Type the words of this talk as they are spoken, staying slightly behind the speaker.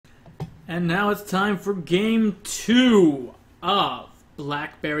And now it's time for Game 2 of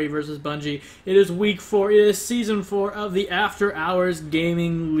BlackBerry versus Bungie. It is Week 4, it is Season 4 of the After Hours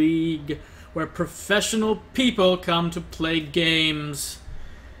Gaming League, where professional people come to play games.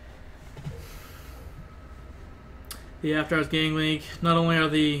 The After Hours Gaming League, not only are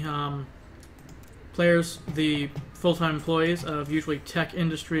the players the full-time employees of usually tech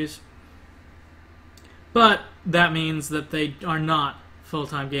industries, but that means that they are not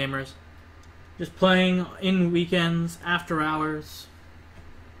full-time gamers. Just playing in weekends, after hours,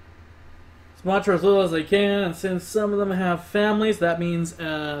 as much or as little as they can, and since some of them have families, that means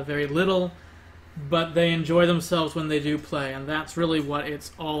very little, but they enjoy themselves when they do play, and that's really what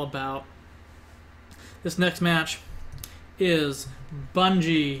it's all about. This next match is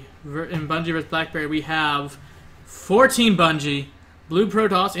Bungie. In Bungie vs. BlackBerry, we have 14 Bungie, Blue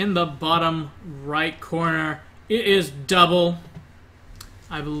Protoss in the bottom right corner. It is double.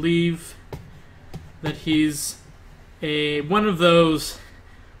 I believe that he's one of those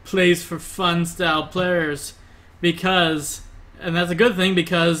plays for fun style players, because, and that's a good thing,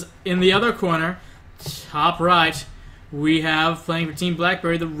 because in the other corner, top right, we have, playing for Team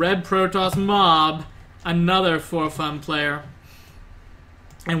BlackBerry, the red Protoss Mob, another for fun player.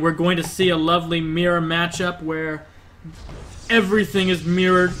 And we're going to see a lovely mirror matchup where everything is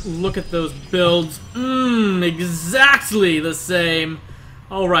mirrored. Look at those builds. Exactly the same.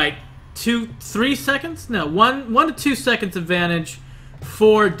 Alright, 3 seconds? No, 1 to 2 seconds advantage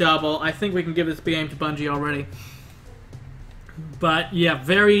for double. I think we can give this game to Bungie already. But yeah,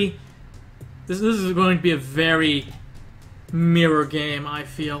 this is going to be a very mirror game, I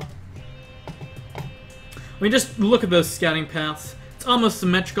feel. I mean, just look at those scouting paths. It's almost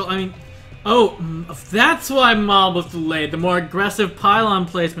symmetrical. I mean, oh, that's why Mob was delayed. The more aggressive pylon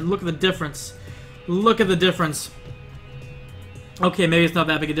placement. Look at the difference. Look at the difference. Okay, maybe it's not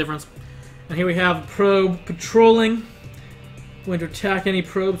that big a difference. And here we have probe patrolling. Going to attack any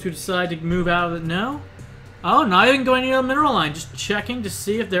probes who decide to move out of it. No? Oh, not even going near the mineral line. Just checking to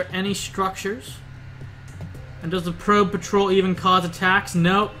see if there are any structures. And does the probe patrol even cause attacks?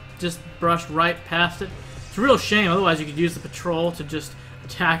 Nope. Just brushed right past it. It's a real shame, otherwise you could use the patrol to just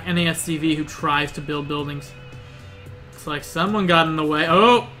attack any SCV who tries to build buildings. Looks like someone got in the way.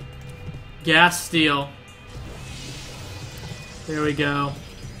 Oh! Gas steal. There we go.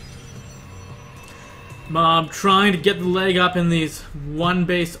 Mob trying to get the leg up in these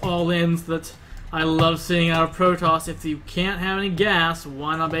one-base all-ins that I love seeing out of Protoss. If you can't have any gas,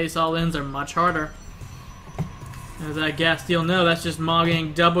 one-base all-ins are much harder. There's that gas steal. No, that's just Mob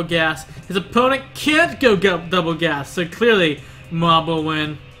getting double gas. His opponent can't go double gas, so clearly Mob will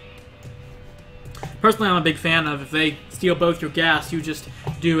win. Personally, I'm a big fan of, if they steal both your gas, you just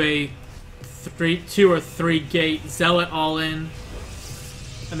do a 2 or 3 gate zealot all in.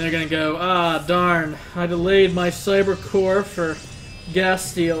 And they're gonna go, ah, darn, I delayed my cyber core for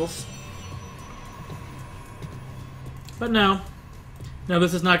gas steals. But no,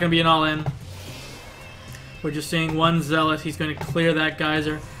 this is not gonna be an all in. We're just seeing one zealot. He's going to clear that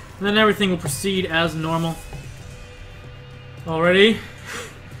geyser, and then everything will proceed as normal. Already,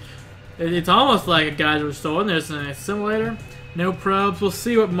 it's almost like a geyser was stolen. There's an assimilator, no probes. We'll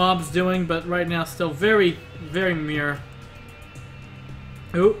see what Mob's doing, but right now still very, very mirror.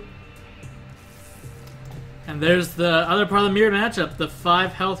 Ooh. And there's the other part of the mirror matchup, the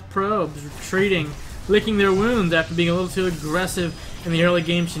 5 health probes retreating, licking their wounds after being a little too aggressive in the early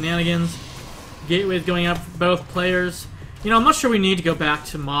game shenanigans. Gateways going up for both players. You know, I'm not sure we need to go back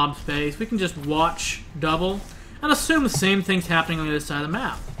to Mob space. We can just watch double and assume the same thing's happening on the other side of the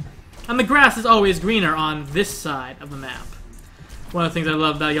map. And the grass is always greener on this side of the map. One of the things I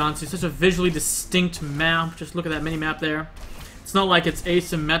love about Yeonsu, such a visually distinct map. Just look at that mini-map there. It's not like it's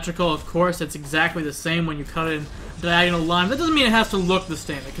asymmetrical, of course. It's exactly the same when you cut it in a diagonal line. That doesn't mean it has to look the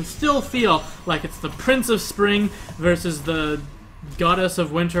same. It can still feel like it's the Prince of Spring versus the Goddess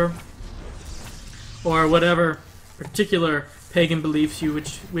of Winter, or whatever particular pagan beliefs you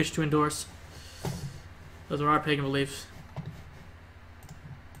wish to endorse. Those are our pagan beliefs.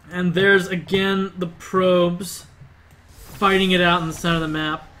 And there's, again, the probes fighting it out in the center of the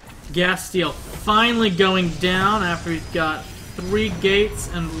map. Gas steal finally going down after he's got 3 gates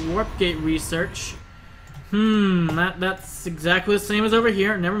and warp gate research. That's exactly the same as over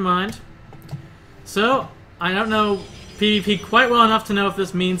here. Never mind. So, I don't know PvP quite well enough to know if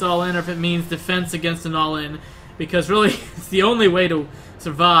this means all-in or if it means defense against an all-in, because really it's the only way to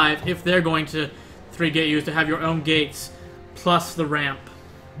survive if they're going to 3-gate you, is to have your own gates plus the ramp.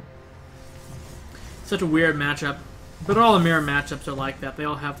 Such a weird matchup, but all the mirror matchups are like that. They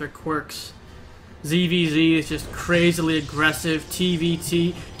all have their quirks. ZVZ is just crazily aggressive.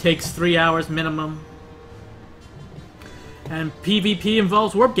 TVT takes 3 hours minimum. And PvP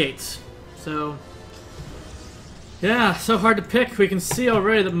involves warp gates. So, yeah, so hard to pick. We can see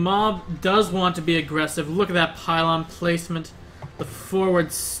already that Mob does want to be aggressive. Look at that pylon placement. The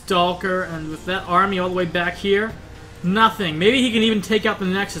forward Stalker, and with that army all the way back here, nothing. Maybe he can even take out the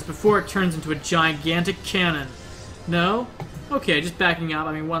Nexus before it turns into a gigantic cannon. No? Okay, just backing up.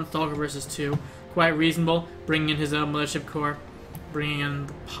 I mean, 1 Stalker versus 2. Quite reasonable. Bringing in his own Mothership Core. Bringing in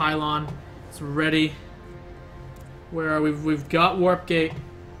the pylon. It's ready. Where are we? We've got Warp Gate.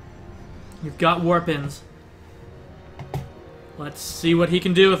 We've got Warp-ins. Let's see what he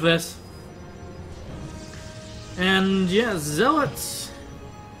can do with this. And yeah, Zealots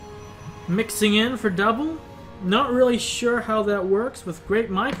mixing in for double. Not really sure how that works with Great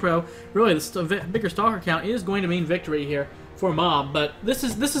Micro. Really, the bigger Stalker count is going to mean victory here for Mob. But this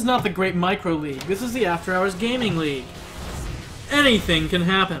is not the Great Micro League. This is the After Hours Gaming League. Anything can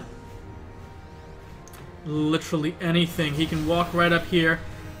happen. Literally anything. He can walk right up here,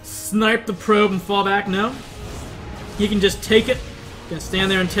 snipe the probe and fall back. No. He can just take it. Gonna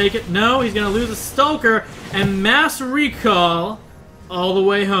stand there and take it. No, he's gonna lose a Stalker and mass recall all the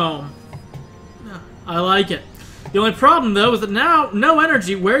way home. I like it. The only problem, though, is that now, no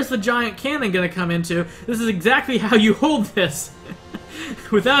energy. Where's the giant cannon gonna come into? This is exactly how you hold this.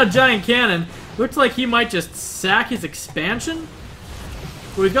 Without a giant cannon, looks like he might just sack his expansion.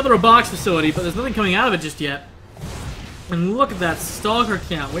 Well, we've got the robotics facility, but there's nothing coming out of it just yet. And look at that Stalker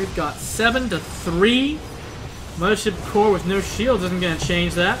count. We've got 7 to 3. Mothership Core with no shields isn't going to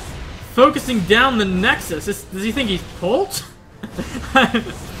change that. Focusing down the Nexus. Does he think he's Polt?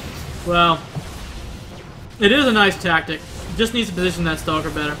 Well, it is a nice tactic. Just needs to position that Stalker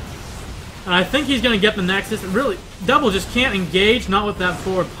better. And I think he's going to get the Nexus. Really, Double just can't engage, not with that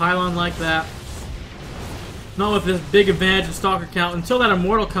forward pylon like that. Not with this big advantage of Stalker count. Until that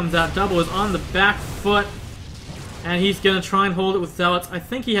Immortal comes out, Double is on the back foot. And he's going to try and hold it with Zealots. I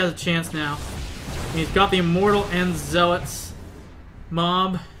think he has a chance now. He's got the Immortal and Zealots.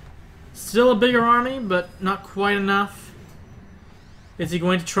 Mob. Still a bigger army, but not quite enough. Is he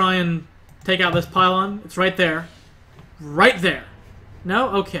going to try and take out this pylon? It's right there. Right there. No?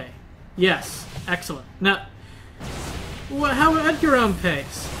 Okay. Yes. Excellent. Now, how at your own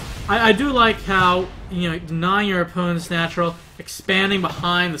pace. I do like how, you know, denying your opponent's natural, expanding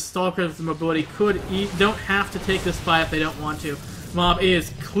behind the Stalker's mobility don't have to take this fight if they don't want to. Mob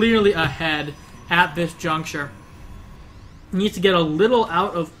is clearly ahead at this juncture. Needs to get a little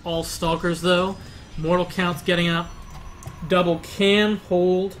out of all Stalkers, though. Mortal count's getting up. Double can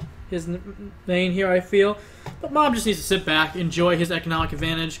hold his lane here, I feel. But Mob just needs to sit back, enjoy his economic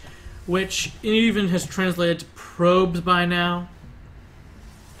advantage, which even has translated to probes by now.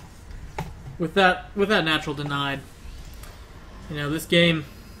 With that natural denied, you know, this game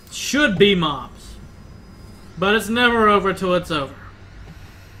should be Mob's. But it's never over till it's over.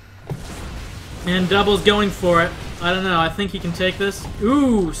 And Double's going for it. I don't know, I think he can take this.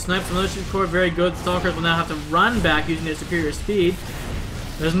 Ooh, snipes the Mothership Core, very good. Stalkers will now have to run back using their superior speed.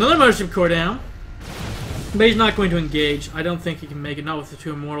 There's another Mothership Core down. But he's not going to engage. I don't think he can make it, not with the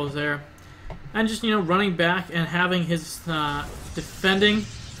 2 Immortals there. And just, you know, running back and having his defending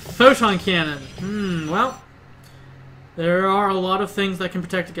Photon Cannon. Well, there are a lot of things that can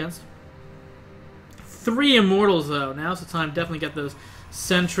protect against. 3 Immortals, though. Now's the time to definitely get those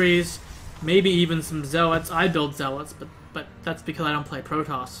Sentries. Maybe even some Zealots. I build Zealots, but that's because I don't play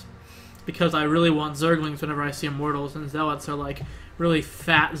Protoss. Because I really want Zerglings whenever I see Immortals, and Zealots are like really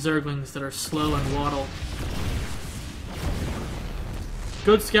fat Zerglings that are slow and waddle.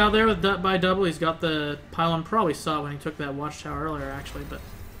 Good scout there with by Double. He's got the pylon. Probably saw it when he took that watchtower earlier, actually, but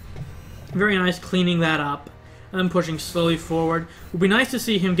very nice cleaning that up. And then pushing slowly forward. It would be nice to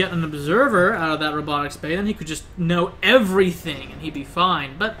see him get an Observer out of that robotics bay, then he could just know everything and he'd be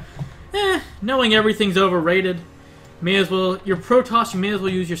fine. But knowing everything's overrated. May as well, your Protoss, you may as well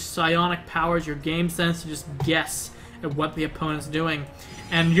use your psionic powers, your game sense to just guess at what the opponent's doing.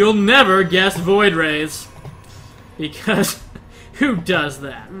 And you'll never guess Void Rays. Because who does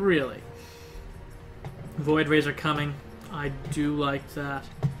that, really? Void Rays are coming. I do like that.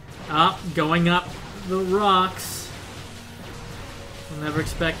 Going up the rocks. You'll never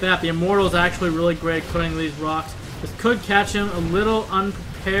expect that. The Immortal's actually really great at putting these rocks. This could catch him a little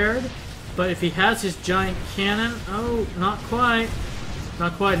unprepared. But if he has his giant cannon... Oh, not quite.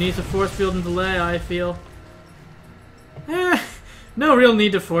 Not quite. Needs a force field and delay, I feel. No real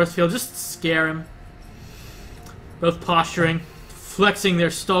need to force field. Just scare him. Both posturing. Flexing their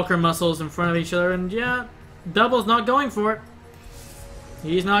Stalker muscles in front of each other. And yeah, Double's not going for it.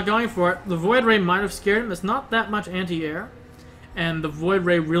 He's not going for it. The Void Ray might have scared him. It's not that much anti-air. And the Void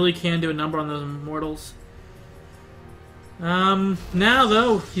Ray really can do a number on those Immortals. Now,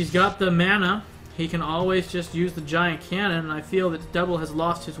 though, he's got the mana. He can always just use the Giant Cannon. And I feel that Double has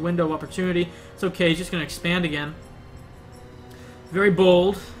lost his window of opportunity. It's okay. He's just going to expand again. Very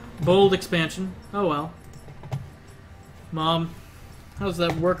bold. Bold expansion. Oh, well. Mom, how's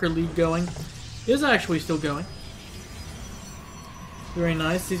that worker lead going? It is actually still going. Very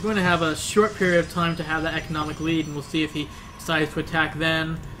nice. He's going to have a short period of time to have that economic lead, and we'll see if he decides to attack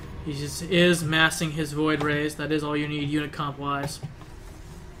then. He just is massing his Void Rays. That is all you need unit comp-wise.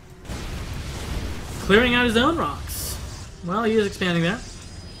 Clearing out his own rocks. Well, he is expanding there.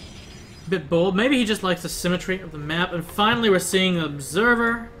 A bit bold. Maybe he just likes the symmetry of the map. And finally, we're seeing an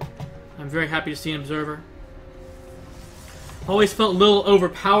Observer. I'm very happy to see an Observer. Always felt a little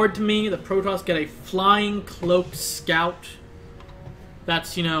overpowered to me. The Protoss get a Flying Cloak Scout.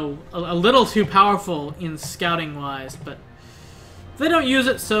 That's, you know, a little too powerful in scouting-wise, but they don't use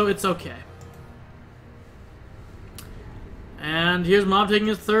it, so it's okay. And here's Mob taking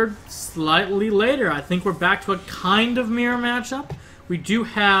his third slightly later. I think we're back to a kind of mirror matchup. We do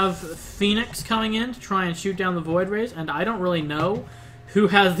have Phoenix coming in to try and shoot down the Void Rays, and I don't really know who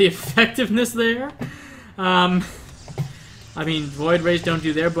has the effectiveness there. I mean, Void Rays don't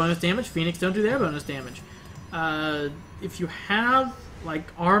do their bonus damage, Phoenix don't do their bonus damage. If you have, like,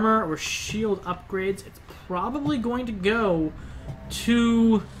 armor or shield upgrades, it's probably going to go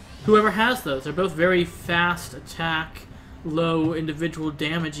to whoever has those. They're both very fast attack, low individual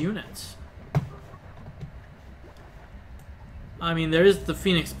damage units. I mean, there is the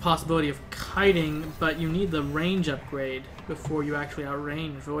Phoenix possibility of kiting, but you need the range upgrade before you actually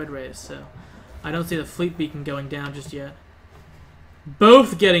outrange Void Rays, so I don't see the Fleet Beacon going down just yet.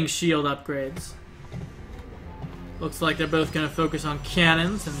 Both getting shield upgrades. Looks like they're both going to focus on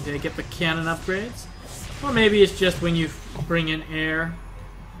cannons and they get the cannon upgrades. Or maybe it's just when you bring in air.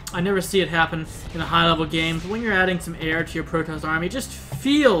 I never see it happen in a high-level game, but when you're adding some air to your Protoss army, it just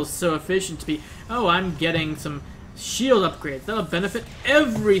feels so efficient to be, oh, I'm getting some shield upgrades. That'll benefit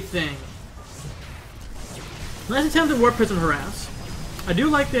everything. Nice attempt at Warp Prism Harass. I do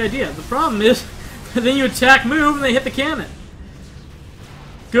like the idea. The problem is, then you attack, move, and they hit the cannon.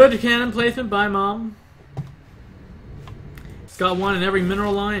 Good cannon placement by Mom. It's got one in every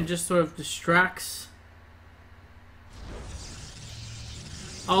mineral line and just sort of distracts.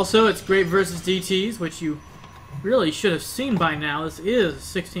 Also, it's great versus DTs, which you really should have seen by now. This is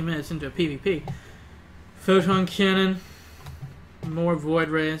 16 minutes into a PvP. Photon Cannon. More Void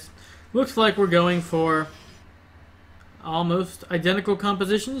Rays. Looks like we're going for almost identical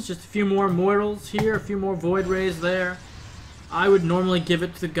compositions. Just a few more Mortals here, a few more Void Rays there. I would normally give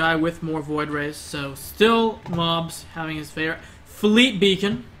it to the guy with more Void Rays, so still Mobs having his favorite. Fleet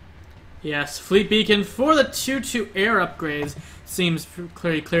Beacon. Yes, Fleet Beacon for the 2-2 air upgrades. Seems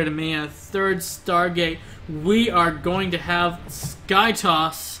clear to me. And a third Stargate. We are going to have Sky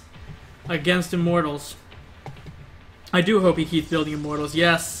Toss against Immortals. I do hope he keeps building Immortals.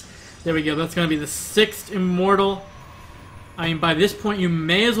 Yes, there we go. That's going to be the 6th Immortal. I mean, by this point, you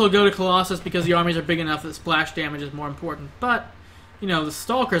may as well go to Colossus because the armies are big enough that splash damage is more important. But, you know, the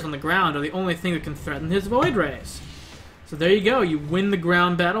Stalkers on the ground are the only thing that can threaten his Void Rays. So there you go. You win the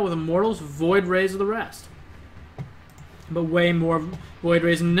ground battle with Immortals, Void Rays are the rest. But way more Void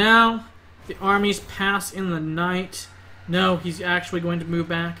Rays. Now, the armies pass in the night. No, he's actually going to move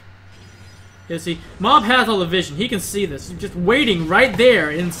back. You see, Mob has all the vision. He can see this. He's just waiting right there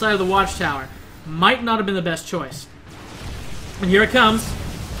inside of the watchtower. Might not have been the best choice. And here it comes.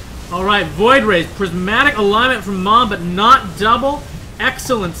 Alright, Void Rays. Prismatic alignment from Mob, but not double.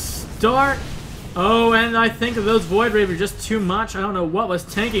 Excellent start. Oh, and I think those Void Rays were just too much. I don't know what was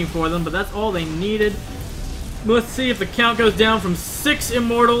tanking for them, but that's all they needed. Let's see if the count goes down from 6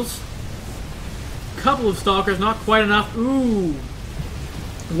 Immortals. Couple of Stalkers, not quite enough. Ooh.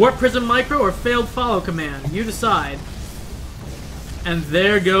 Warp Prism Micro or Failed Follow Command. You decide. And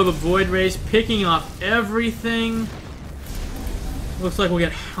there go the Void Rays, picking off everything. Looks like we'll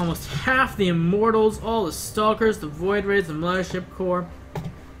get almost half the Immortals, all the Stalkers, the Void Rays, the Mothership Core.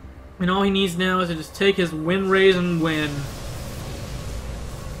 And all he needs now is to just take his Wind Rays and win.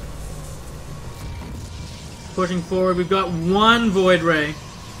 Pushing forward, we've got one Void Ray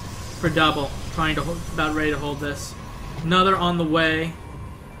for double. Trying to about ready to hold this. Another on the way.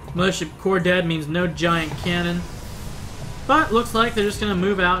 Mothership Core dead means no giant cannon. But looks like they're just going to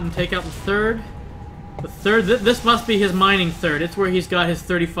move out and take out the third. The third, this must be his mining third. It's where he's got his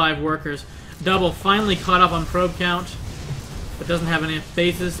 35 workers. Double finally caught up on probe count, but doesn't have any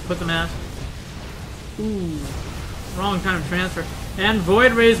bases to put them at. Ooh, wrong time of transfer. And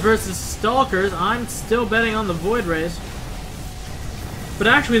Void Rays versus Stalkers. I'm still betting on the Void Rays. But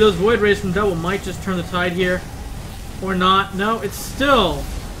actually, those Void Rays from Double might just turn the tide here. Or not. No, it's still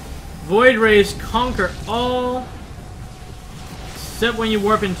Void Rays conquer all. Except when you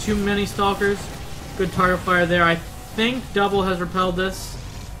warp in too many Stalkers. Good target fire there. I think Double has repelled this.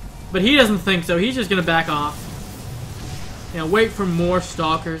 But he doesn't think so. He's just going to back off. Wait for more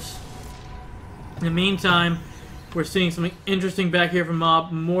Stalkers. In the meantime, we're seeing something interesting back here from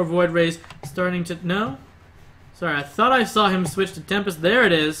Mob. More Void Rays starting to... No? Sorry, I thought I saw him switch to Tempest. There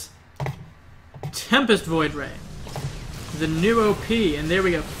it is. Tempest Void Ray. The new OP. And there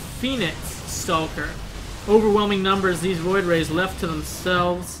we go. Phoenix Stalker. Overwhelming numbers. These Void Rays left to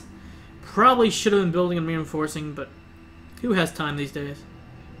themselves. Probably should have been building and reinforcing, but who has time these days?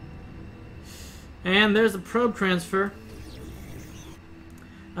 And there's the probe transfer.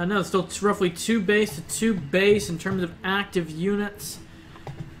 I know, it's still roughly 2 base to 2 base in terms of active units.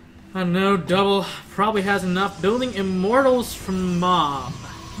 I know, Double probably has enough. Building Immortals from Mob.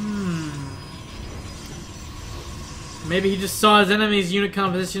 Maybe he just saw his enemy's unit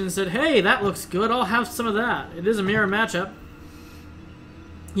composition and said, hey, that looks good, I'll have some of that. It is a mirror matchup.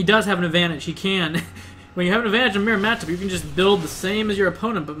 He does have an advantage, he can. When you have an advantage in a mirror matchup, you can just build the same as your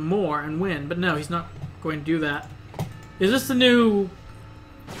opponent, but more, and win. But no, he's not going to do that. Is this the new...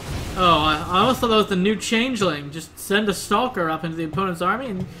 Oh, I almost thought that was the new Changeling. Just send a Stalker up into the opponent's army,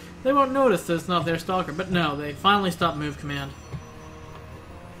 and they won't notice that it's not their Stalker. But no, they finally stopped move command.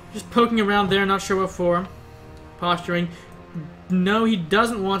 Just poking around there, not sure what for. Posturing. No, he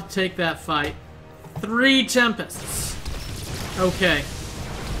doesn't want to take that fight. 3 Tempests. Okay.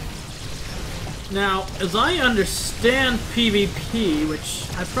 Now, as I understand PvP, which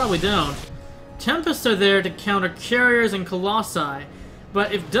I probably don't, Tempests are there to counter Carriers and Colossi.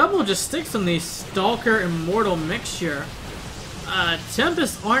 But if Double just sticks on the Stalker Immortal mixture,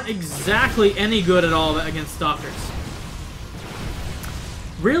 Tempests aren't exactly any good at all against Stalkers.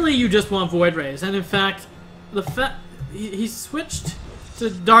 Really, you just want Void Rays. And in fact, he switched to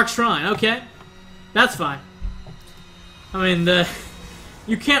Dark Shrine. Okay, that's fine. I mean,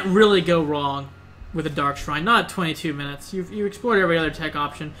 you can't really go wrong with a Dark Shrine. Not at 22 minutes. You explored every other tech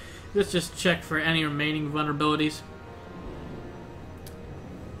option. Let's just check for any remaining vulnerabilities.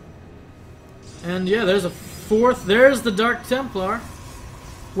 And yeah, there's a 4th. There's the Dark Templar.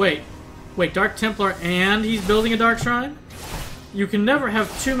 Wait, Dark Templar and he's building a Dark Shrine? You can never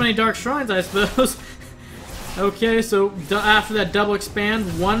have too many Dark Shrines, I suppose. Okay, so after that double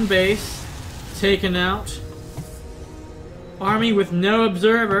expand, 1 base taken out. Army with no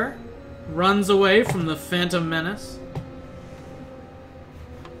observer runs away from the Phantom Menace.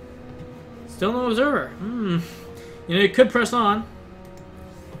 Still no observer. You could press on.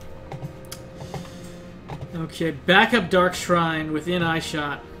 Okay, backup Dark Shrine within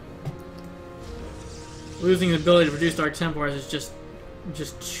eyeshot. Losing the ability to produce Dark Templars is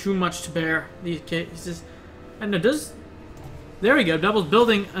just too much to bear these cases. And it does. There we go. Double's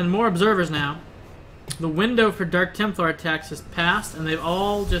building and more observers now. The window for Dark Templar attacks has passed, and they've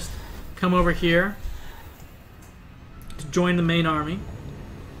all just come over here to join the main army.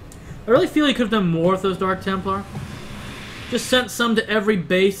 I really feel he could have done more with those Dark Templar. Just sent some to every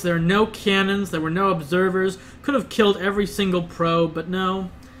base. There are no cannons. There were no observers. Could have killed every single probe, but no.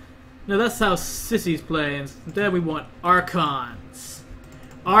 No, that's how sissies play. Instead, we want Archons.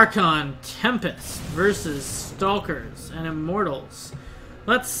 Archon Tempest versus Stalkers and Immortals.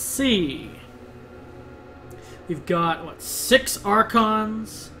 Let's see. We've got, what, 6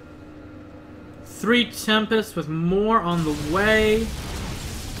 Archons? 3 Tempests with more on the way.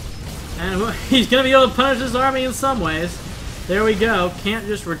 And he's going to be able to punish his army in some ways. There we go. Can't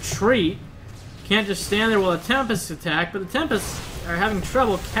just retreat. Can't just stand there while the Tempests attack. But the Tempests are having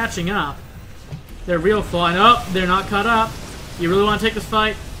trouble catching up. Their real flaw. And oh, they're not caught up. You really want to take this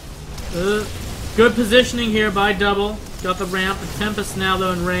fight? Good positioning here by Double. Got the ramp. The Tempest now,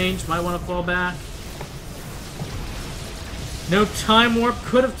 though, in range. Might want to fall back. No time warp.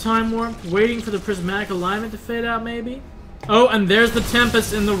 Could have time warped. Waiting for the prismatic alignment to fade out, maybe. Oh, and there's the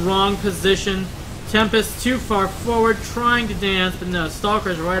Tempest in the wrong position. Tempest too far forward, trying to dance, but no,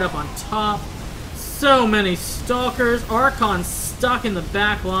 Stalker's right up on top. So many Stalkers. Archon stuck in the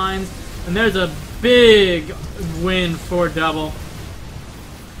back lines, and there's a big win for Double.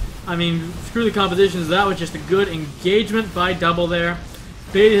 I mean, screw the compositions, that was just a good engagement by Double there.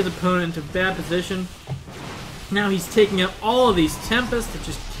 Baited his opponent into bad position. Now he's taking out all of these Tempests that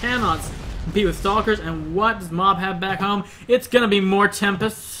just cannot compete with Stalkers, and what does Mob have back home? It's gonna be more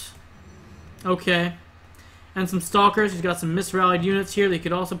Tempests. Okay. And some Stalkers. He's got some misrallied units here that he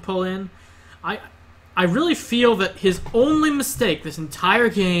could also pull in. I really feel that his only mistake this entire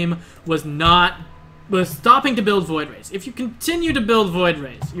game was stopping to build Void Rays. If you continue to build Void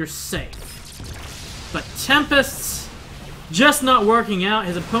Rays, you're safe. But Tempests just not working out.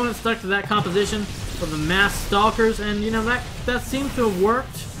 His opponent stuck to that composition of the mass stalkers, and you know that seems to have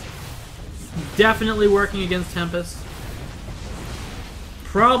worked. Definitely working against Tempest.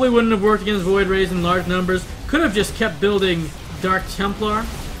 Probably wouldn't have worked against Void Rays in large numbers. Could have just kept building Dark Templar.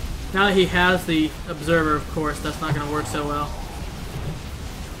 Now that he has the Observer, of course, that's not going to work so well.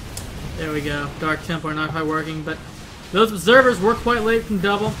 There we go. Dark Templar not quite working, but those Observers were quite late from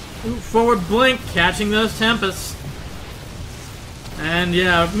double. Ooh, forward blink, catching those Tempests. And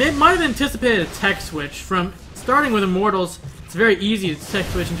yeah, might have anticipated a tech switch. From starting with Immortals, it's very easy to tech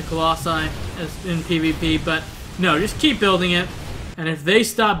switch into Colossi as in PvP, but no, just keep building it. And if they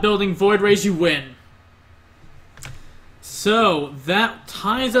stop building Void Rays, you win. So, that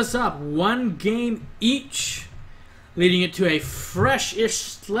ties us up 1 game each, leading it to a fresh-ish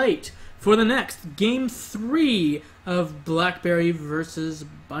slate for the next Game 3 of BlackBerry versus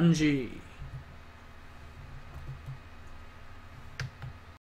Bungie.